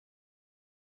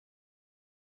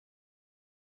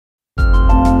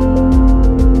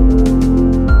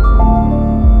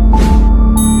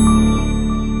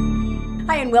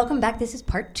and welcome back. This is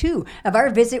part 2 of our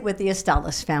visit with the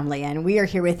Astalas family, and we are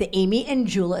here with Amy and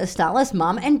Jula Astalas,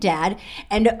 mom and dad,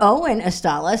 and Owen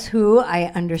Astalas, who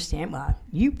I understand, well,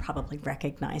 you probably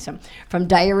recognize him from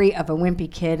Diary of a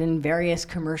Wimpy Kid and various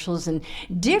commercials and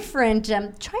different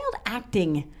child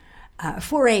acting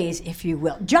forays, if you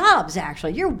will. Jobs,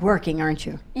 actually. You're working, aren't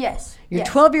you? Yes. You're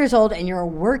 12 years old, and you're a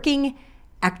working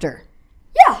actor.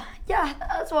 Yeah,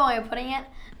 that's one way of putting it.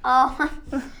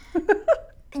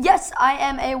 Yes, I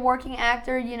am a working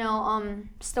actor,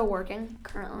 still working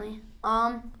currently.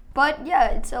 But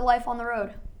yeah, it's a life on the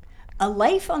road. A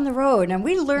life on the road. And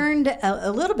we learned a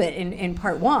little bit in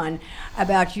part 1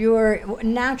 about your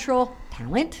natural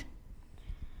talent,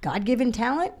 God-given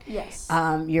talent. Yes.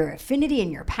 Your affinity and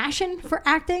your passion for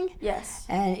acting. Yes.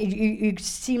 And you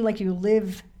seem like you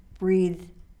live, breathe,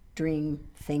 dream,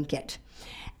 think it.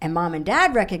 And mom and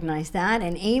dad recognized that.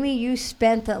 And Amy, you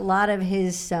spent a lot of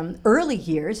his early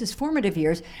years, his formative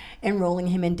years, enrolling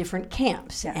him in different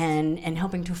camps and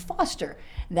helping to foster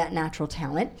that natural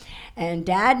talent. And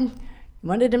dad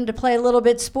wanted him to play a little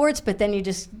bit sports, but then you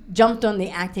just jumped on the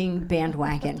acting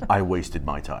bandwagon. I wasted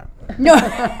my time. No,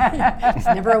 it's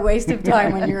never a waste of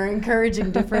time when you're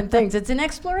encouraging different things. It's an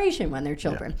exploration when they're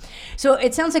children. Yeah. So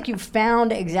it sounds like you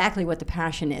found exactly what the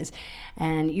passion is,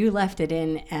 and you left it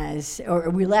in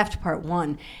or we left part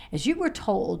 1 as you were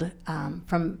told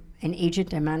from an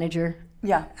agent, a manager.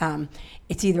 Yeah.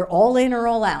 It's either all in or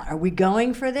all out. Are we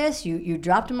going for this? You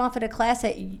dropped him off at a class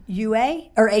at UA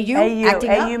or AU?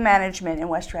 AU Management in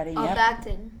West Reading. Yep.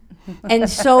 Acting. And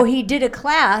so he did a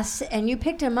class, and you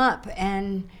picked him up,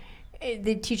 and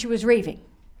the teacher was raving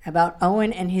about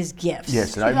Owen and his gifts.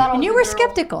 Yes, and you were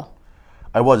skeptical.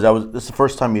 I was. This is the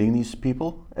first time meeting these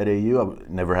people at AU. I've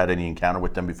never had any encounter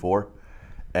with them before,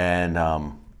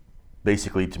 and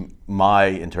basically, to my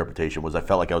interpretation was I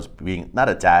felt like I was being not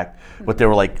attacked, but they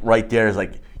were like right there. Is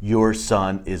like, your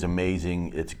son is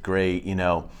amazing. It's great,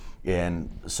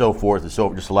 and so forth and so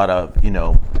forth. Just a lot of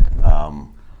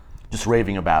just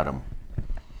raving about him.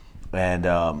 And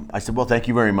I said, well, thank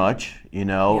you very much,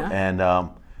 and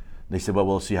they said, well,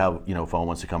 we'll see how, if Owen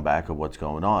wants to come back or what's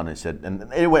going on. I said, and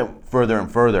it went further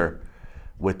and further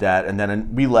with that. And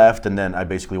then we left, and then I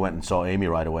basically went and saw Amy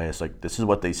right away. It's like, this is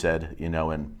what they said,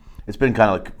 and it's been kind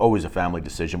of like always a family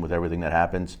decision with everything that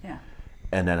happens. Yeah.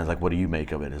 And then it's like, what do you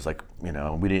make of it? It's like,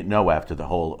 we didn't know after the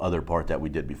whole other part that we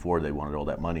did before they wanted all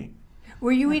that money.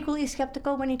 Were you equally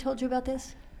skeptical when he told you about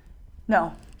this?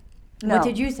 No. What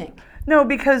did you think? No,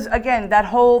 because again, that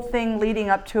whole thing leading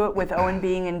up to it with Owen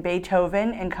being in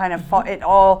Beethoven and kind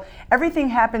of everything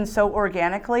happened so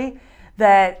organically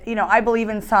that, I believe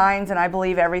in signs and I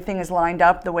believe everything is lined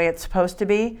up the way it's supposed to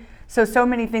be. So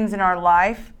many things in our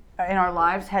lives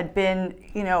had been,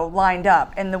 lined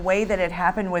up. And the way that it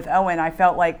happened with Owen, I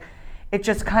felt like it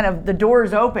just kind of, the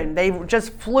doors opened. They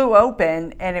just flew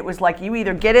open, and it was like you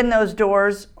either get in those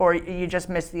doors or you just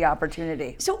miss the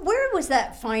opportunity. So where was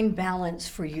that fine balance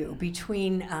for you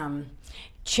between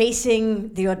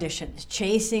chasing the auditions,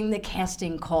 chasing the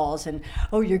casting calls, and,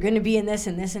 you're going to be in this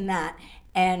and this and that,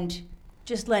 and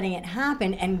just letting it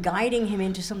happen and guiding him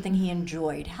into something he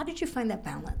enjoyed? How did you find that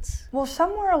balance? Well,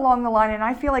 somewhere along the line, and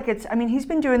I feel like he's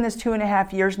been doing this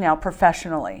 2.5 years now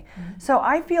professionally. Mm-hmm. So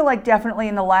I feel like definitely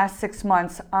in the last 6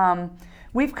 months,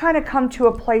 we've kind of come to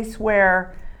a place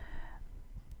where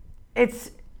I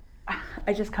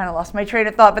just kind of lost my train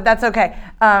of thought, but that's okay.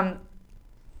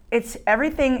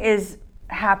 Everything is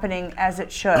happening as it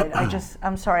should.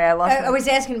 I'm sorry, I lost. I was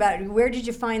asking about where did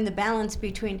you find the balance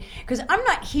between, because I'm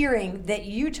not hearing that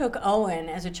you took Owen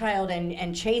as a child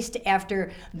and chased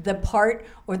after the part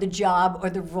or the job or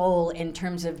the role in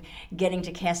terms of getting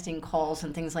to casting calls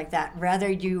and things like that.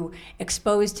 Rather, you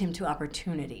exposed him to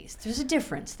opportunities. There's a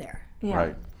difference there. Yeah.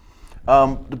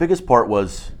 Right. The biggest part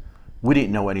was we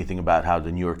didn't know anything about how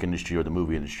the New York industry or the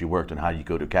movie industry worked and how you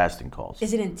go to casting calls.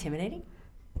 Is it intimidating?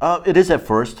 It is at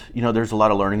first. There's a lot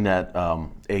of learning that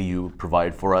AU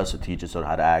provide for us to teach us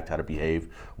how to act, how to behave,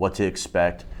 what to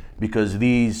expect. Because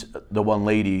the one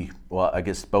lady, well, I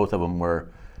guess both of them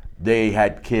they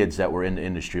had kids that were in the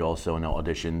industry also in the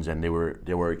auditions, and they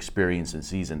were experienced and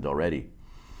seasoned already.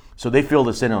 So they filled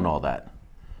us in on all that.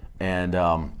 And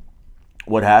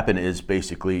what happened is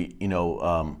basically,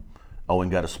 Owen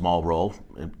got a small role.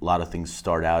 A lot of things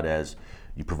start out as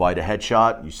you provide a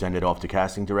headshot, you send it off to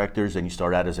casting directors, and you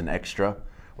start out as an extra,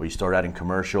 or you start out in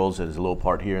commercials as a little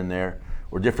part here and there,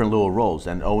 or different little roles.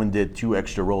 And Owen did 2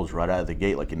 extra roles right out of the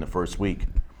gate, like in the first week.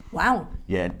 Wow.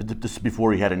 Yeah, but this is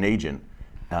before he had an agent.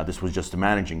 This was just a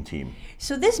managing team.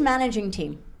 So this managing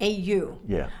team, AU,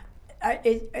 yeah, are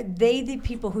they the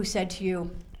people who said to you,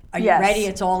 Are you Yes. ready?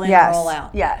 It's all in Yes. or all out.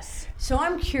 Yes. So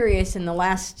I'm curious, in the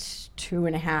last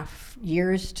 2.5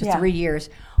 years to Yeah. 3 years,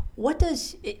 what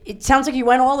does, it sounds like you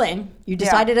went all in. You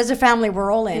decided as a family,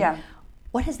 we're all in. Yeah.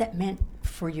 What has that meant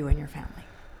for you and your family?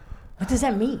 What does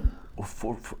that mean?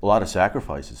 For a lot of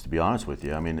sacrifices, to be honest with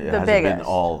you. I mean, it The hasn't been biggest.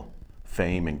 all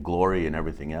fame and glory and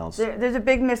everything else. There's a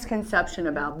big misconception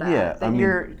about that. Yeah, that I mean-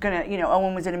 you're gonna,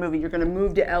 Owen was in a movie. You're gonna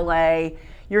move to LA.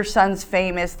 Your son's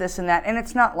famous, this and that, and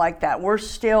it's not like that. We're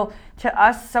still, to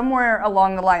us, somewhere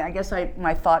along the line. I guess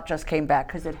my thought just came back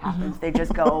because it happens. They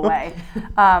just go away.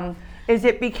 Is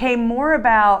it became more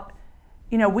about,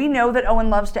 we know that Owen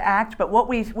loves to act, but what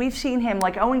we've seen him,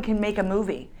 like Owen can make a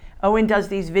movie. Owen does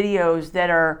these videos that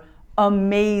are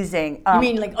amazing. You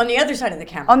mean like on the other side of the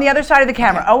camera? On the other side of the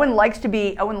camera. Owen likes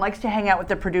to hang out with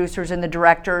the producers and the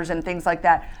directors and things like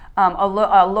that.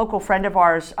 A local friend of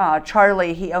ours,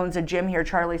 Charlie, he owns a gym here,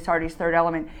 Charlie Sardi's Third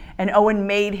Element, and Owen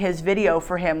made his video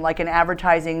for him, like an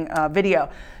advertising video.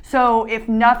 So if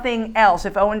nothing else,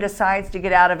 if Owen decides to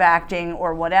get out of acting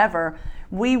or whatever,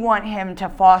 we want him to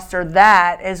foster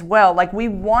that as well. Like, we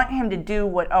want him to do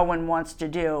what Owen wants to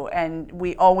do, and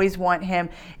we always want him,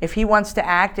 if he wants to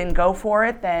act and go for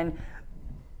it, then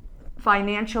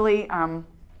financially,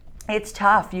 it's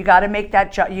tough. You got to make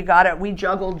that. We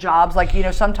juggle jobs. Like,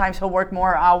 sometimes he'll work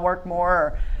more, I'll work more,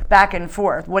 or back and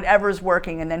forth. Whatever's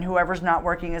working, and then whoever's not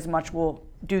working as much will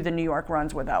do the New York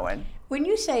runs with Owen. When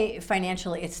you say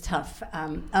financially it's tough,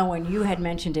 Owen, you had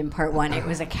mentioned in part one it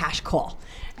was a cash call.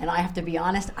 And I have to be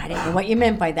honest, I didn't know what you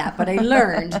meant by that, but I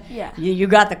learned Yeah. you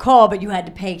got the call, but you had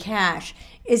to pay cash.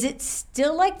 Is it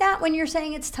still like that when you're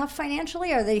saying it's tough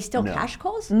financially? Are they still cash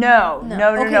calls? No.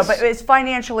 Okay. But it's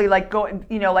financially, like, going.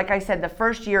 Like I said, the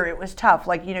first year it was tough.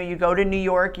 Like, you go to New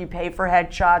York, you pay for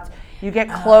headshots, you get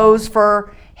clothes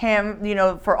for him,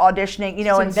 for auditioning. It's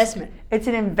an investment. It's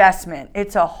an investment.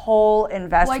 It's a whole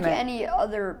investment. Like any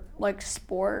other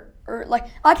sport, or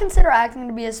I consider acting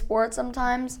to be a sport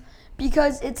sometimes,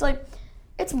 because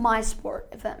it's my sport,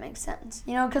 if that makes sense.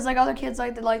 Because other kids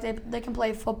they can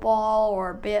play football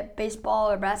or baseball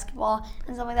or basketball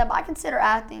and stuff like that. But I consider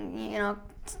acting,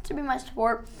 to be my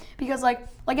sport, because like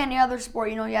any other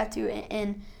sport, you have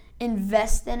to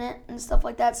invest in it and stuff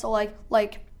like that. So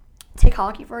like take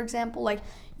hockey for example,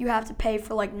 you have to pay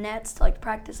for nets to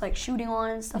practice shooting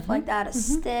on and stuff like that, a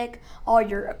stick, all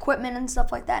your equipment and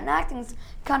stuff like that. And acting's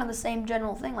kind of the same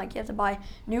general thing. You have to buy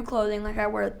new clothing. I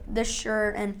wear this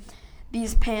shirt and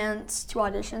these pants to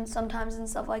audition sometimes and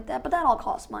stuff like that, but that all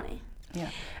costs money. Yeah,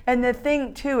 and the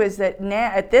thing too is that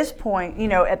now at this point he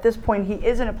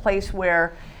is in a place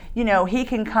where he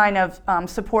can kind of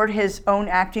support his own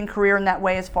acting career in that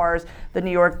way, as far as the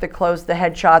New York, the clothes, the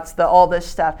headshots, all this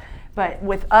stuff. But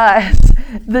with us,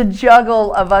 the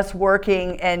juggle of us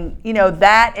working, and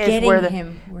that is Getting where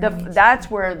him where he needs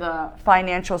that's where the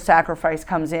financial sacrifice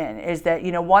comes in. Is that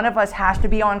one of us has to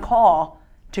be on call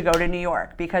to go to New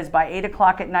York, because by 8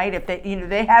 o'clock at night, if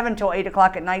they have until 8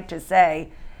 o'clock at night to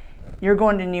say, you're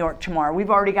going to New York tomorrow. We've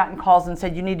already gotten calls and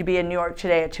said you need to be in New York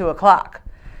today at 2 o'clock.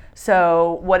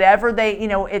 So whatever they,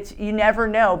 it's, you never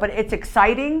know, but it's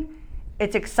exciting.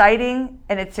 It's exciting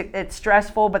and it's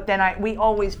stressful, but then we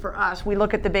always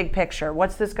look at the big picture.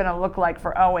 What's this going to look like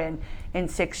for Owen in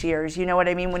 6 years? You know what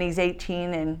I mean? When he's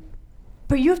 18 and.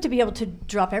 But you have to be able to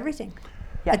drop everything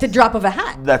Yes. at the drop of a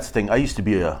hat. That's the thing. I used to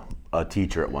be a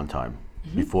teacher at one time.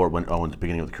 Before, when Owen's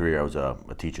beginning of the career, I was a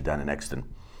teacher down in Exton.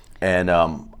 And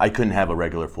I couldn't have a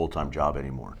regular full-time job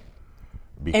anymore.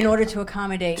 In order to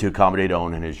accommodate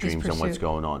Owen and his dreams and what's pursuit.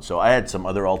 going on. So I had some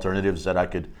other alternatives that I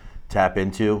could tap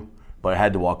into, but I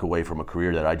had to walk away from a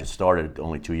career that I just started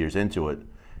only 2 years into it,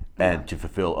 and to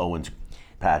fulfill Owen's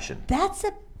passion. That's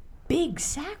a big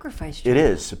sacrifice. It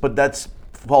is, but that's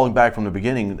falling back from the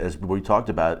beginning, as we talked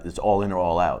about. It's all in or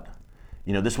all out.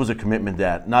 This was a commitment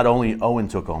that not only Owen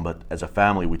took on, but as a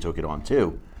family we took it on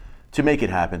too, to make it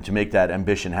happen, to make that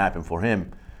ambition happen for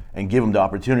him, and give him the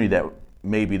opportunity that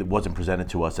maybe that wasn't presented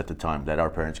to us at the time, that our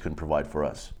parents couldn't provide for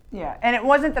us. Yeah, and it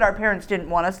wasn't that our parents didn't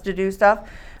want us to do stuff,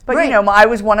 but Right. I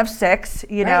was one of 6,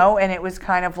 Right. and it was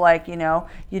kind of like,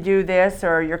 you do this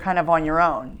or you're kind of on your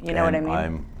own. You know what I mean?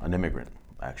 I'm an immigrant.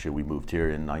 Actually, we moved here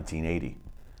in 1980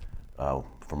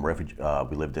 from refugee.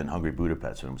 We lived in Hungary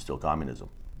Budapest, and it was still communism,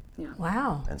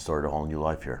 Wow. and started a whole new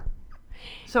life here.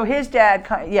 So his dad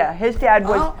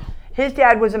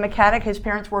was a mechanic. His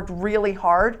parents worked really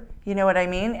hard. You know what I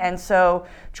mean? And so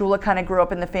Jula kind of grew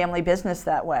up in the family business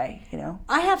that way.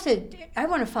 I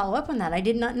want to follow up on that. I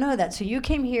did not know that. So you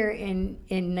came here in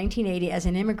 1980 as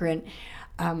an immigrant.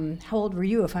 How old were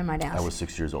you, if I might ask? I was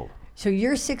 6 years old. So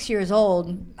you're 6 years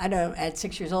old. At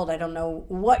 6 years old, I don't know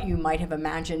what you might have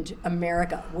imagined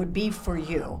America would be for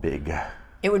you. Big.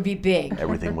 It would be big.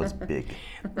 Everything was big.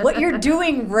 What you're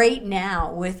doing right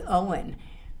now with Owen,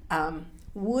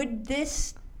 would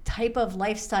this type of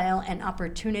lifestyle and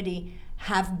opportunity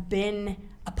have been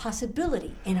a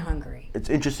possibility in Hungary?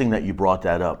 It's interesting that you brought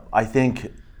that up. I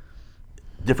think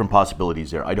different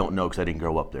possibilities there. I don't know because I didn't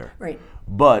grow up there. Right.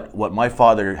 But what my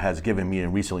father has given me,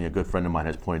 and recently a good friend of mine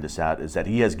has pointed this out, is that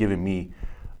he has given me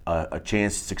a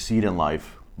chance to succeed in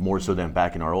life more so than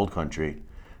back in our old country,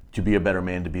 to be a better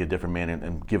man, to be a different man,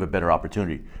 and give a better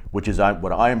opportunity, which is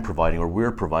what I am providing, or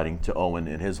we're providing to Owen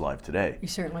in his life today. You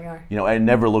certainly are. You know, I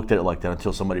never looked at it like that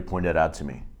until somebody pointed it out to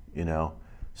me, you know.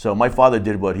 So my father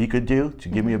did what he could do to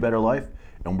give me a better life,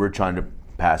 and we're trying to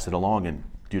pass it along and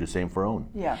do the same for Owen.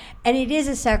 Yeah. And it is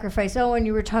a sacrifice. Owen,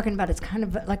 you were talking about it's kind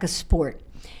of like a sport.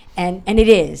 And it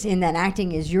is, in that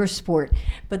acting is your sport.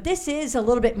 But this is a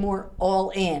little bit more all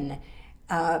in.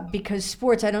 Because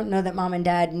sports, I don't know that mom and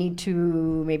dad need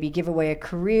to maybe give away a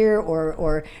career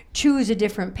or choose a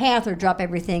different path or drop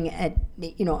everything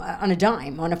on a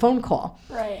dime, on a phone call.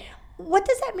 Right. What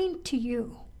does that mean to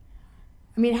you?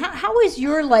 I mean, how is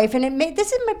your life? And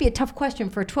this might be a tough question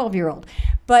for a 12-year-old,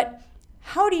 but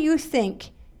how do you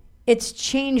think it's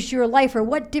changed your life, or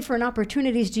what different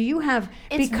opportunities do you have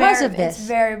because of this? It's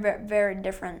very, very, very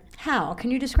different. How? Can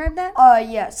you describe that?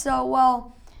 Yeah. So,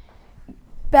 well,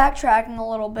 backtracking a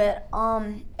little bit,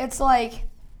 it's like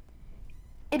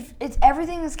it's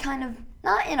everything is kind of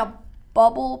not in a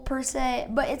bubble per se,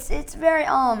 but it's very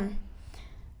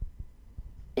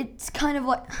it's kind of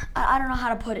like I don't know how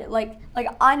to put it. Like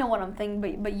I know what I'm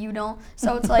thinking, but you don't.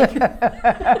 So it's like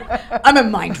I'm a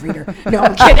mind reader. No,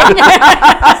 I'm kidding.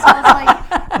 so it's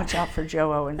like Watch out for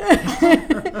Joe Owen.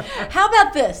 How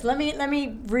about this? Let me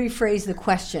rephrase the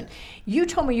question. You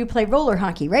told me you play roller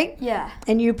hockey, right? yeah,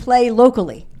 And you play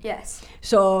locally. yes,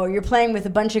 So you're playing with a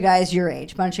bunch of guys your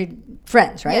age, bunch of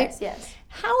friends, right? yes.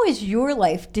 How is your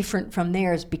life different from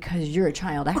theirs because you're a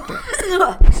child actor?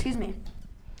 Excuse me.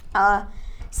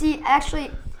 See,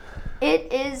 actually,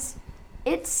 it's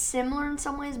similar in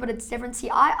some ways, but it's different. See,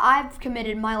 I've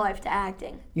committed my life to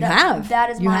acting. You have. That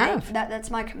is You my have.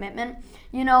 that's my commitment.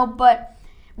 You know, but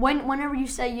whenever you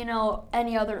say, you know,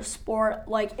 any other sport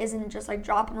like isn't just like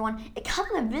dropping one, it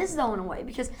kind of is though in a way,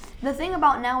 because the thing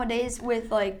about nowadays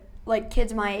with like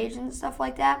kids my age and stuff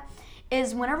like that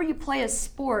is whenever you play a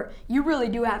sport, you really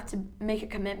do have to make a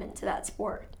commitment to that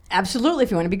sport. Absolutely,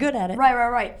 if you want to be good at it.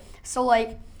 Right. So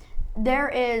like, there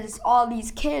is all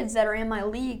these kids that are in my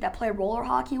league that play roller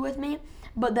hockey with me,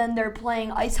 but then they're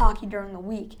playing ice hockey during the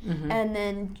week, and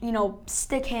then, you know,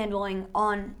 stick handling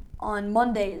on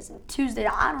Mondays and Tuesdays.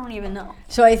 I don't even know.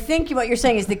 So I think what you're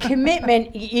saying is the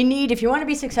commitment you need, if you want to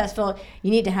be successful,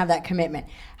 you need to have that commitment.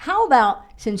 How about,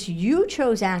 since you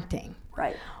chose acting,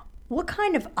 Right. what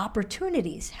kind of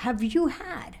opportunities have you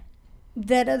had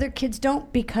that other kids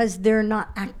don't because they're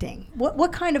not acting?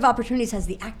 What kind of opportunities has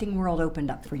the acting world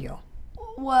opened up for you?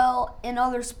 Well, in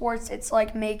other sports, it's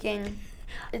like making.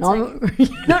 It's No,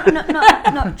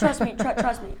 like, no. Trust me.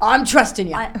 Trust me. I'm trusting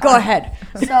you. Go ahead.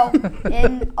 So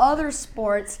in other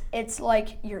sports, it's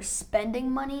like you're spending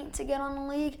money to get on the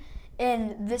league.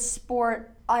 In this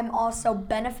sport, I'm also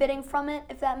benefiting from it,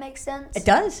 if that makes sense. It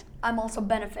does, I'm also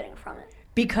benefiting from it.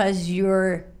 because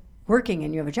you're working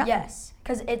and you have a job. Yes,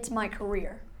 because it's my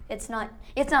career. It's not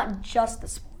just the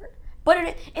sport, but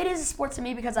it is a sport to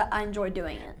me because I enjoy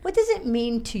doing it. What does it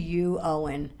mean to you,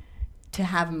 Owen, to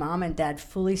have mom and dad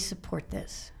fully support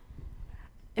this?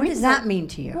 What does that mean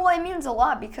to you? Well, it means a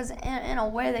lot because in a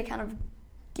way they kind of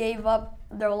gave up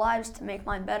their lives to make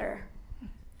mine better.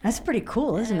 That's pretty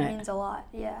cool, isn't And it? it means a lot.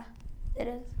 Yeah, it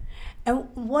is. And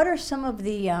what are some of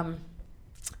the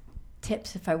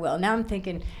tips, if I will? Now I'm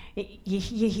thinking, you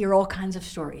hear all kinds of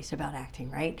stories about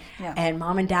acting, right? Yeah. And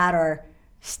mom and dad are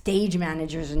stage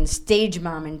managers and stage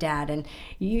mom and dad. And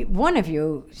one of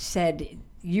you said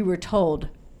you were told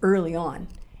early on,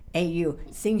 AU,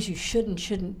 things you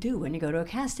shouldn't do when you go to a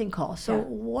casting call. So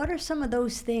what are some of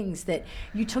those things that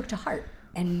you took to heart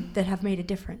and that have made a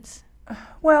difference?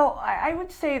 Well, I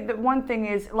would say that one thing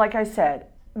is, like I said,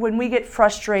 when we get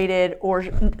frustrated or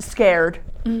scared,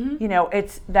 you know,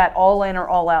 it's that all in or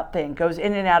all out thing goes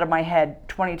in and out of my head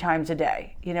 20 times a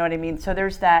day. You know what I mean? So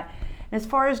there's that. And as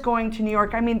far as going to New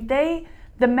York, I mean,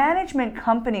 the management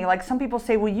company, like some people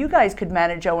say, well, you guys could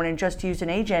manage Owen and just use an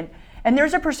agent. And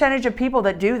there's a percentage of people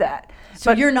that do that.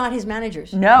 So you're not his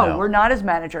managers? No, we're not his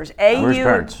managers. Where's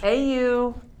parents?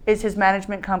 AU is his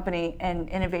management company and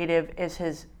Innovative is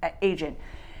his agent.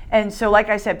 And so, like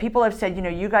I said, people have said, you know,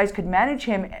 you guys could manage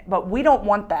him, but we don't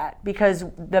want that because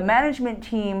the management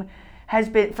team has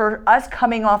been, for us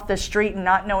coming off the street and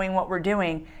not knowing what we're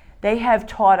doing, they have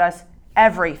taught us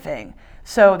everything.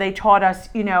 So they taught us,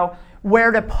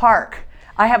 where to park.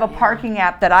 I have a parking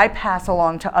app that I pass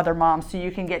along to other moms so you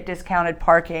can get discounted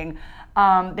parking.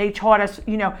 They taught us,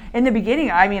 in the beginning,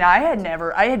 I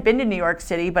had been to New York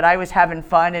City, but I was having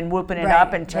fun and whooping it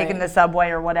up and taking the subway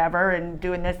or whatever and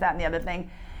doing this, that, and the other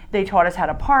thing. They taught us how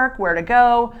to park, where to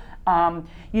go.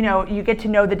 You get to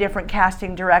know the different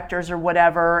casting directors or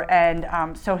whatever,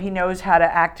 and so he knows how to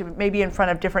act maybe in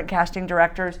front of different casting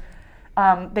directors.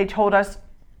 They told us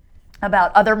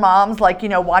about other moms, like,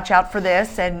 watch out for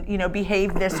this and,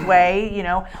 behave this way,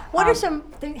 What are some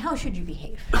things, how should you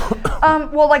behave?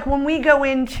 Well, like when we go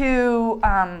into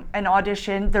an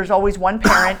audition, there's always one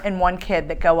parent and one kid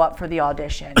that go up for the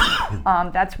audition.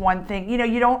 That's one thing.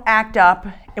 You don't act up,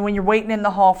 and when you're waiting in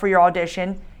the hall for your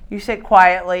audition, you sit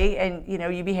quietly and,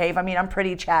 you behave. I mean, I'm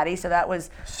pretty chatty, so that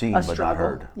was Seen a but struggle. not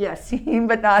heard. Yeah, seen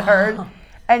but not heard.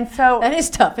 And so That is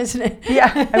tough, isn't it?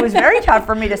 yeah, it was very tough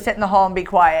for me to sit in the hall and be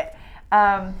quiet.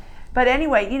 But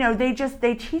anyway,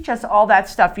 they teach us all that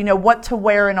stuff, what to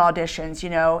wear in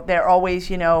auditions. They're always,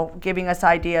 giving us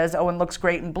ideas. Owen looks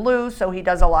great in blue, so he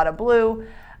does a lot of blue.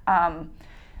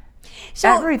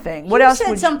 So everything. What else You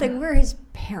said would something, we're his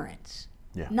parents,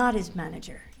 Yeah. not his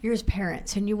manager. You're his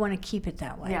parents, and you want to keep it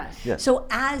that way. Yes. Yes. So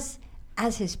as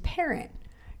his parent,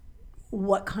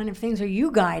 what kind of things are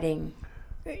you guiding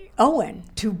Owen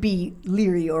to be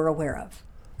leery or aware of?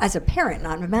 As a parent,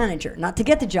 not a manager, not to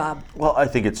get the job. Well, I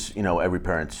think it's every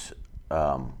parent's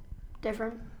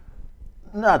Different.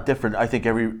 not different. I think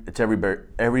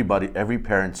every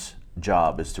parent's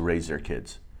job is to raise their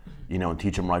kids, and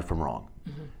teach them right from wrong.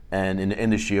 And in the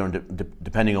industry,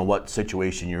 depending on what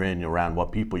situation you're in, around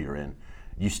what people you're in,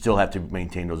 you still have to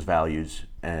maintain those values.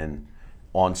 And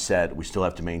on set, we still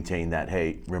have to maintain that.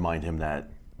 Hey, remind him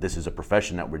that this is a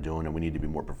profession that we're doing, and we need to be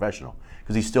more professional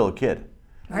because he's still a kid.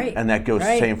 Right. And that goes the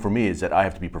Right. same for me, is that I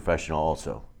have to be professional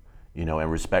also,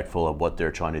 and respectful of what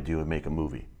they're trying to do and make a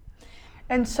movie.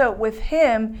 And so with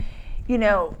him,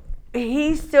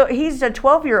 he's a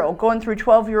 12-year-old going through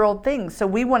 12-year-old things. So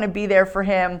we want to be there for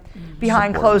him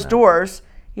behind Support closed him. doors.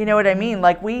 You know what I mean?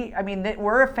 Like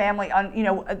we're a family.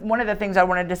 One of the things I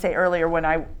wanted to say earlier when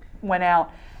I went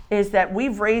out is that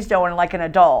we've raised Owen like an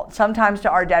adult, sometimes to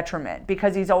our detriment,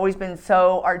 because he's always been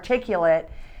so articulate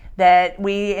that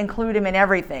we include him in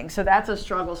everything. So that's a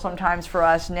struggle sometimes for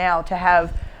us now to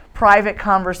have private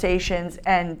conversations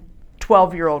and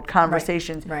 12-year-old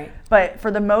conversations. Right. But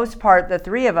for the most part, the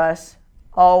three of us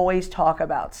always talk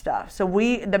about stuff. So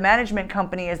the management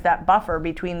company is that buffer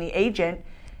between the agent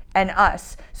and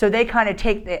us. So they kind of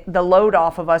take the load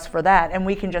off of us for that, and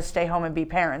we can just stay home and be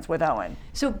parents with Owen.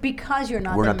 So because you're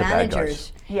not We're the not the bad guys.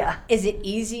 managers, Yeah. is it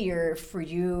easier for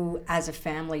you as a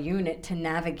family unit to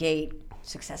navigate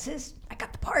successes? I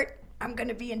got the part. I'm going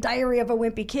to be in Diary of a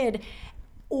Wimpy Kid.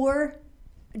 Or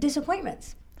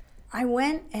disappointments. I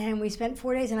went and we spent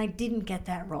 4 days and I didn't get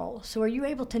that role. So are you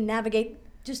able to navigate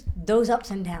just those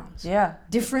ups and downs? Yeah.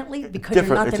 Differently because you're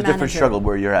not It's the a manager. different struggle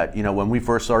where you're at. When we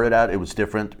first started out, it was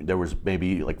different. There was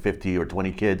maybe like 50 or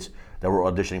 20 kids that were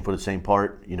auditioning for the same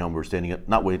part. We were standing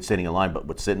in line,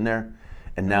 but sitting there.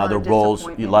 And now the lot of roles, a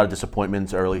disappointment. lot of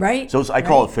disappointments early. Right, So I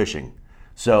call right. it fishing.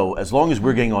 So as long as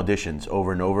we're getting auditions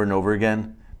over and over and over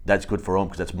again, that's good for them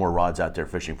because that's more rods out there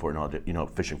fishing for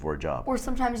fishing for a job. Or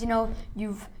sometimes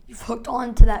you've hooked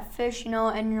on to that fish,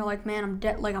 and you're like, man, I'm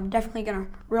definitely gonna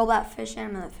reel that fish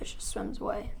in, and the fish just swims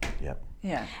away. Yep.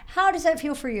 Yeah. How does that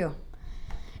feel for you?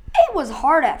 It was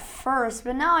hard at first,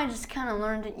 but now I just kind of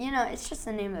learned it. It's just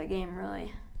the name of the game,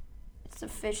 really. It's the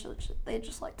fish. They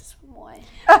just like to swim away.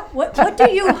 What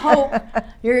do you hope,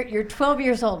 you're 12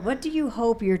 years old, what do you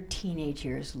hope your teenage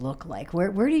years look like? Where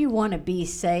do you want to be,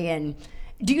 say, and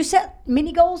do you set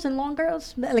mini goals and long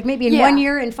goals? Like maybe in Yeah. 1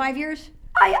 year, in 5 years?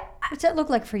 What's that look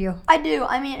like for you? I do.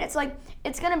 I mean, it's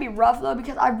gonna be rough though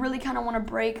because I really kind of want to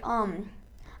break.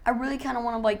 I really kind of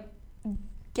want to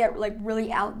get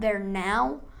really out there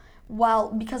now,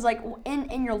 because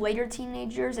in your later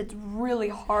teenage years, it's really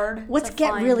hard. What's to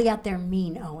get find, really out there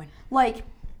mean, Owen?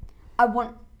 I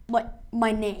want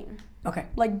my name, Okay.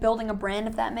 building a brand,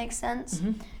 if that makes sense.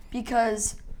 Mm-hmm.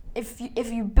 Because if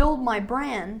you build my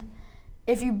brand,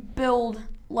 if you build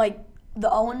the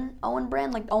Owen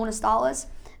brand, like Owen Astalis,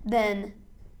 then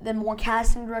more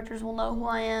casting directors will know who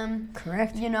I am.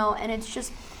 Correct. And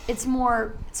it's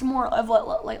more of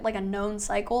like a known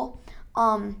cycle.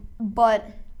 But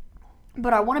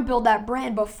I want to build that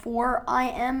brand before I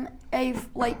am a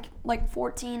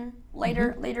 14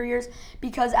 later years,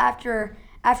 because after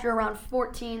around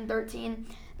 14, 13,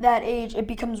 that age, it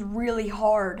becomes really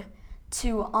hard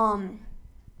to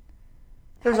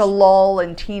There's a lull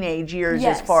in teenage years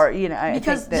Yes. as far, you know, I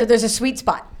Because think So that, there's a sweet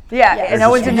spot. yeah, Yes. and There's a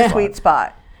Owen's in sweet the spot. sweet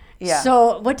spot. Yeah.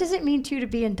 So what does it mean to you to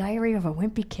be in Diary of a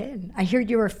Wimpy Kid? I hear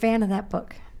you were a fan of that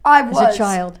book. I As was a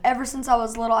child. Ever since I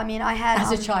was little. I mean, I had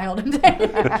As a child. When he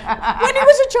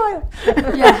was a child.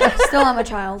 Yeah, still am a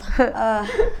child.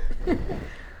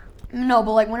 No,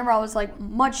 but like whenever I was like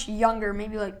much younger,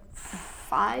 maybe like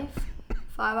five,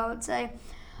 I would say,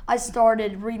 I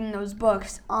started reading those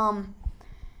books.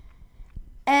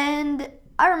 And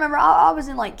I remember I was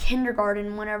in like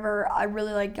kindergarten whenever I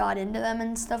really like got into them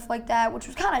and stuff like that, which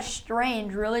was kind of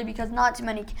strange, really, because not too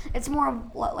many. It's more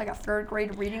of like a third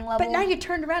grade reading level. But now you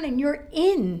turned around and you're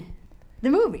in the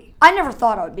movie. I never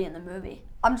thought I would be in the movie.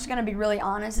 I'm just gonna be really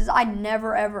honest. Is I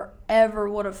never ever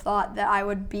would have thought that I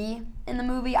would be in the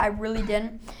movie. I really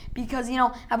didn't, because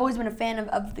I've always been a fan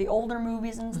of the older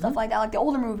movies and stuff like that. Like the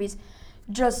older movies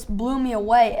just blew me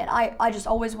away, and I just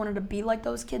always wanted to be like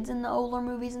those kids in the older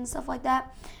movies and stuff like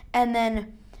that. And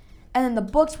then the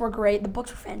books were great. The books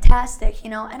were fantastic,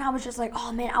 and I was just like,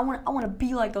 oh man, I want to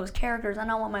be like those characters, and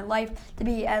I want my life to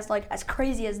be as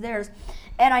crazy as theirs.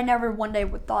 And I never one day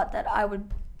would thought that I would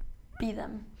be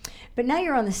them. But now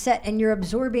you're on the set and you're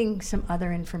absorbing some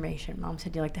other information. Mom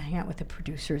said you like to hang out with the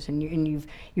producers, and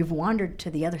you've wandered to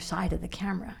the other side of the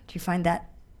camera. Do you find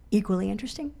that equally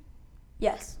interesting?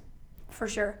 Yes, for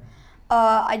sure.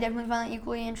 I definitely find that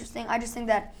equally interesting. I just think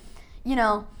that,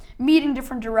 meeting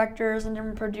different directors and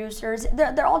different producers,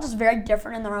 they're all just very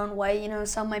different in their own way.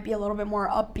 Some might be a little bit more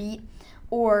upbeat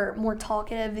or more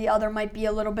talkative. The other might be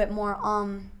a little bit more,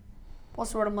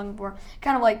 what's the word I'm looking for?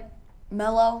 Kind of like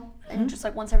mellow and just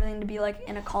like wants everything to be like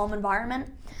in a calm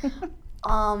environment.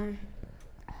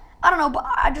 I don't know, but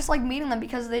I just like meeting them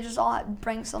because they just all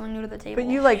bring something new to the table.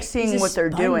 But you like seeing He's a what they're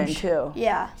doing sponge. too.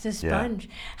 Yeah. It's a sponge.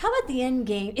 How about the end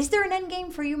game? Is there an end game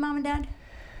for you, Mom and Dad?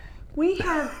 We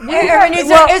have.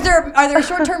 Are there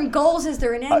short-term goals? Is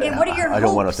there an end game? What are your hopes? I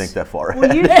don't want to think that far.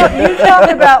 Well, you talk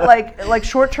about like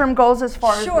short-term goals as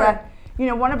far Sure. as that.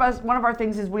 One of our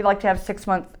things is we like to have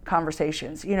 6-month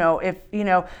conversations.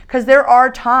 Because there are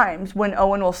times when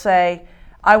Owen will say,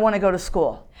 "I want to go to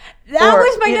school." That Or-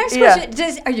 was my next yeah.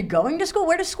 question. Are you going to school?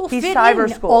 Where does school He's fit cyber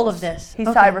in schools. all of this? He's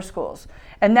Okay. cyber schools.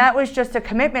 And that was just a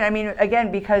commitment. I mean,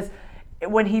 again, because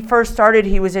when he first started,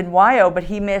 he was in WYO, but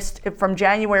he missed, from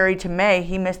January to May,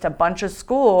 he missed a bunch of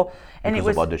school. And Because it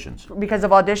was of auditions. Because of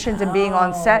auditions and being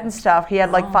on set and stuff. He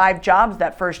had like 5 jobs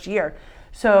that first year.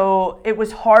 So it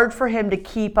was hard for him to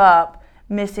keep up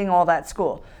missing all that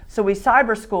school. So we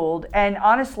cyber schooled, and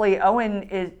honestly,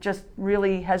 Owen just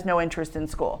really has no interest in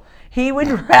school. He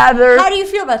would rather. How do you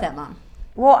feel about that, Mom?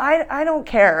 Well, I don't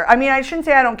care. I mean, I shouldn't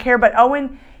say I don't care, but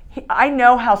Owen, I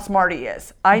know how smart he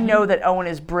is. I know that Owen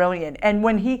is brilliant. And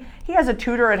when he has a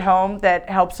tutor at home that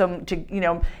helps him to,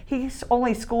 he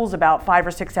only schools about 5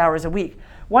 or 6 hours a week.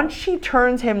 Once she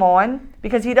turns him on,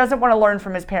 because he doesn't want to learn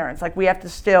from his parents, like we have to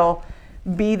still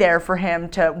be there for him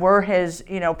we're his,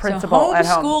 principal at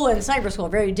home. Homeschool and cyber school are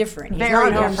very different. He's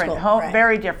Very not different. homeschooled, right.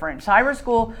 Very different. Cyber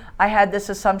school, I had this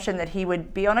assumption that he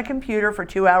would be on a computer for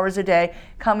 2 hours a day,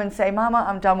 come and say, "Mama,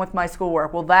 I'm done with my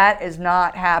schoolwork." Well, that is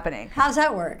not How's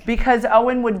that work? because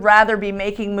Owen would rather be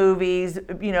making movies,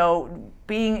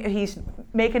 he's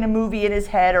making a movie in his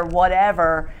head or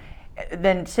whatever,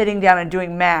 than sitting down and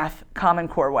doing math Common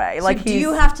Core way. So do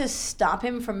you have to stop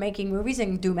him from making movies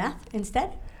and do math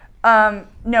instead?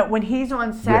 No, when he's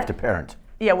on set. You have to parent.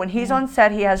 Yeah, when he's on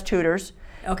set, he has tutors.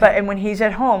 Okay. And when he's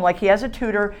at home, like he has a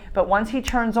tutor, but once he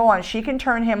turns on, she can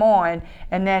turn him on,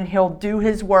 and then he'll do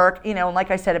his work, and like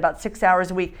I said, about 6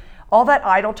 hours a week. All that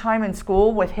idle time in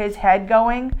school with his head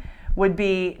going would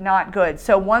be not good.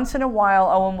 So once in a while,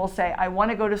 Owen will say, "I want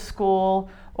to go to school,"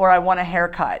 or "I want a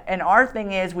haircut." And our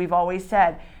thing is, we've always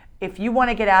said, if you want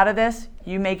to get out of this,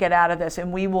 you may get out of this,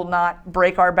 and we will not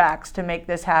break our backs to make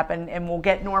this happen, and we'll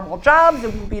get normal jobs,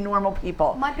 and we'll be normal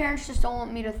people. My parents just don't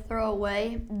want me to throw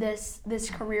away this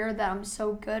career that I'm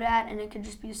so good at, and it could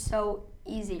just be so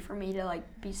easy for me to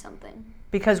be something.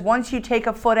 Because once you take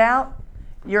a foot out,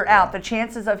 you're out. The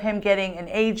chances of him getting an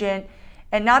agent,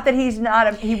 and not that he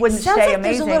wouldn't Sounds stay like amazing.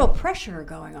 there's a little pressure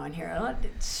going on here. A lot of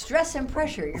stress and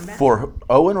pressure. You're For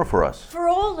Owen or for us? for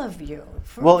all of you.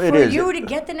 For, Well, it for is. you to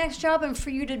get the next job and for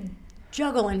you to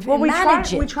juggle and Well, we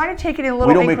manage it. we try to take it in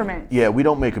little increments. We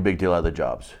don't make a big deal out of the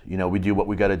jobs. We do what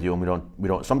we got to do, and we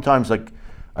don't. Sometimes,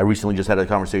 I recently just had a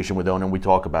conversation with Owen, and we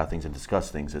talk about things and discuss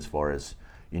things as far as,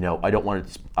 I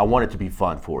want it to be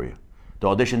fun for you. The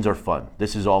auditions are fun.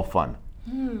 This is all fun.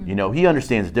 He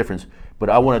understands the difference,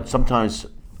 but sometimes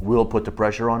we'll put the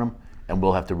pressure on him, and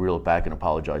we'll have to reel it back and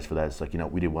apologize for that. It's like,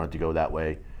 we didn't want it to go that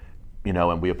way.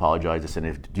 and we apologize.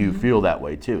 And do you feel that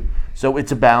way too? So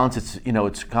it's a balance. It's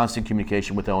it's constant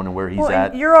communication with Owen and where he's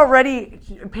at. You're already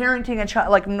parenting a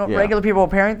child like regular people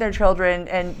parent their children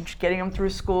and getting them through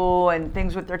school and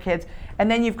things with their kids, and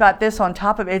then you've got this on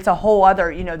top of it. It's a whole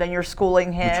other, then you're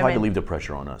schooling him. We try to leave the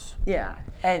pressure on us. Yeah.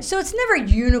 And So it's never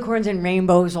unicorns and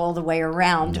rainbows all the way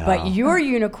around, No. but your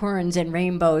unicorns and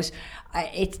rainbows,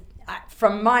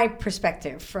 from my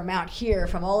perspective, from out here,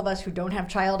 from all of us who don't have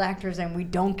child actors and we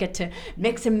don't get to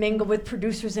mix and mingle with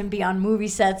producers and be on movie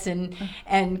sets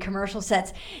and commercial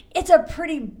sets, it's a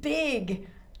pretty big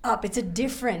up. It's a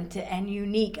different and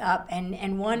unique up,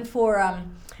 and one for, I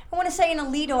want to say an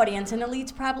elite audience, and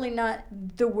elite's probably not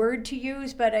the word to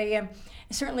use, but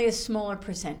certainly a smaller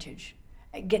percentage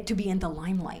get to be in the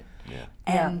limelight.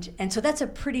 Yeah. And so that's a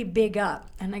pretty big up.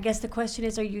 And I guess the question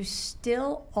is, are you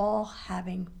still all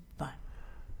having fun?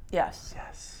 yes.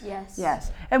 Yes.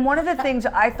 Yes. And one of the things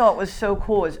I thought was so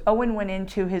cool is Owen went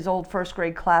into his old first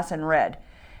grade class and read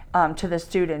to the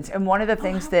students. And one of the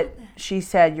things that she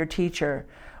said, your teacher,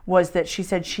 was that she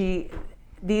said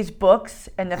these books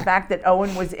and the fact that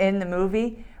Owen was in the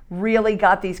movie really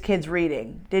got these kids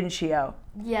reading, didn't she, O?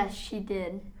 Yes, she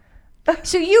did.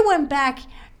 So you went back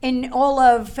in all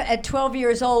of, at 12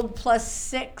 years old plus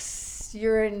 6,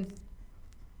 you're in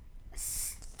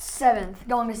 7th,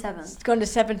 going to 7th. going to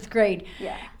 7th grade.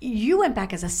 Yeah. You went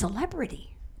back as a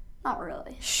celebrity. Not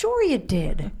really. Sure you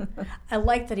did. I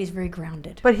like that he's very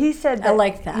grounded. But he said that, I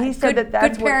like that. He said good,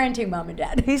 that's good what, parenting, Mom and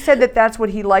Dad. he said that that's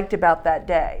what he liked about that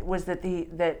day, was that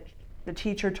the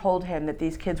teacher told him that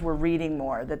these kids were reading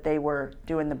more, that they were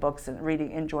doing the books and reading,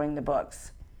 enjoying the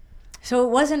books. So it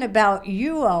wasn't about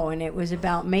you, Owen. It was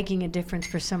about making a difference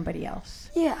for somebody else.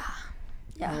 Yeah.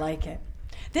 I like it.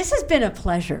 This has been a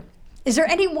pleasure. Is there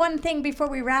any one thing before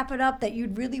we wrap it up that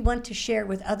you'd really want to share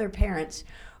with other parents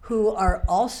who are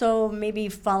also maybe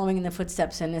following in the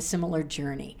footsteps in a similar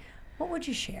journey? What would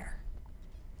you share?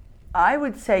 I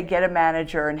would say get a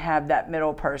manager and have that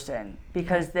middle person,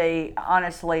 because they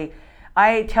honestly,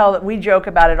 we joke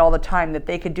about it all the time, that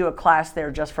they could do a class there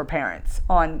just for parents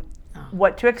on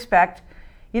what to expect.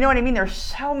 You know what I mean? There's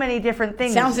so many different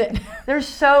things. Sounds it. There's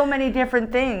so many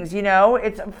different things,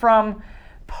 it's from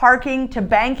parking to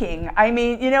banking. I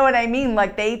mean, you know what I mean?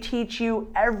 Like, they teach you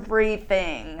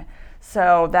everything.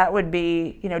 So that would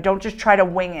be, don't just try to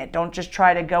wing it. Don't just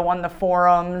try to go on the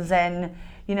forums and,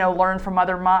 learn from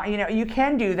other you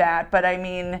can do that, but I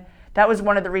mean, that was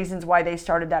one of the reasons why they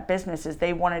started that business, is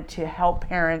they wanted to help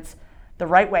parents the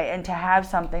right way, and to have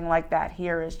something like that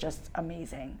here is just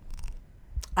amazing.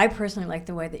 I personally like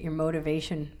the way that your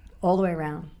motivation all the way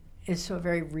around is so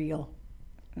very real.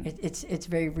 It's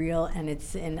very real, and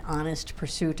it's an honest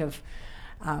pursuit of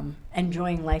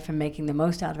enjoying life and making the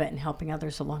most out of it and helping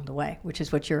others along the way, which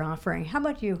is what you're offering. How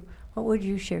about you? What would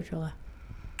you share, Julia?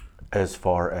 As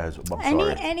far as, I'm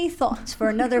sorry. Any thoughts for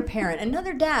another parent,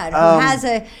 another dad who has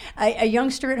a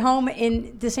youngster at home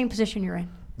in the same position you're in?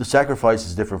 The sacrifice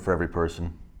is different for every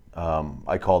person.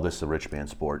 I call this the rich man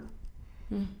sport.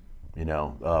 You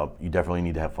definitely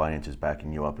need to have finances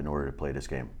backing you up in order to play this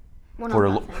game. We're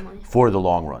not that family. For the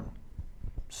long run.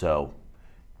 So,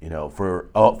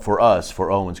 for us,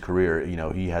 for Owen's career,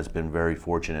 he has been very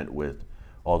fortunate with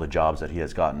all the jobs that he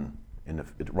has gotten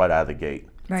right out of the gate.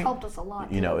 Right. It's helped us a lot.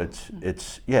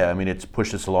 It's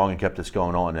pushed us along and kept us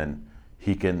going on, and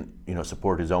he can,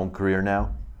 support his own career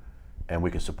now, and we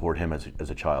can support him as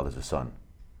a child, as a son.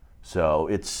 So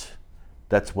it's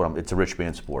a rich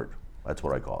man sport. That's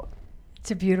what I call it.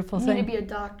 It's a beautiful You thing. need to be a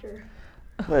doctor.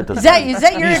 Well, it Is doesn't- that your You just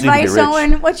need to be advice, rich.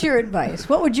 Owen? What's your advice?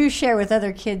 What would you share with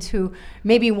other kids who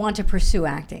maybe want to pursue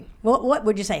acting? What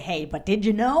would you say? Hey, but did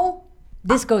you know?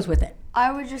 This goes with it.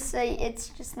 I would just say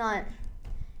it's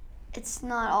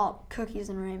not all cookies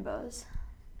and rainbows,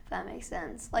 if that makes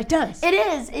sense. Like, It does.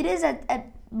 It is at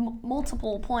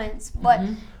multiple points, but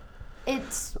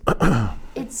it's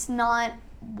not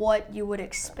what you would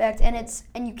expect,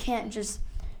 and you can't just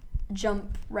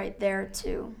jump right there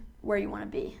to where you want to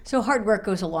be. So hard work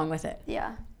goes along with it.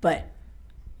 Yeah. But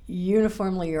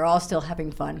uniformly, you're all still having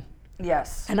fun.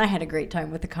 Yes. And I had a great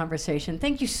time with the conversation.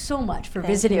 Thank you so much for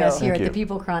Thank visiting you. us here Thank at you. the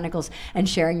People Chronicles and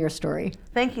sharing your story.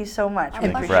 Thank you so much. We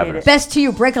Thank you for having appreciate us. it. Best to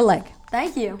you. Break a leg.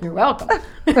 Thank you. You're welcome.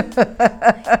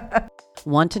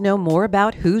 Want to know more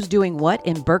about who's doing what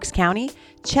in Berks County?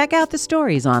 Check out the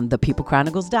stories on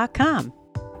thepeoplechronicles.com.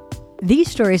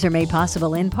 These stories are made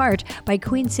possible in part by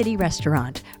Queen City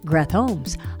Restaurant, Greth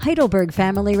Homes, Heidelberg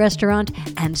Family Restaurant,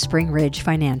 and Spring Ridge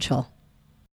Financial.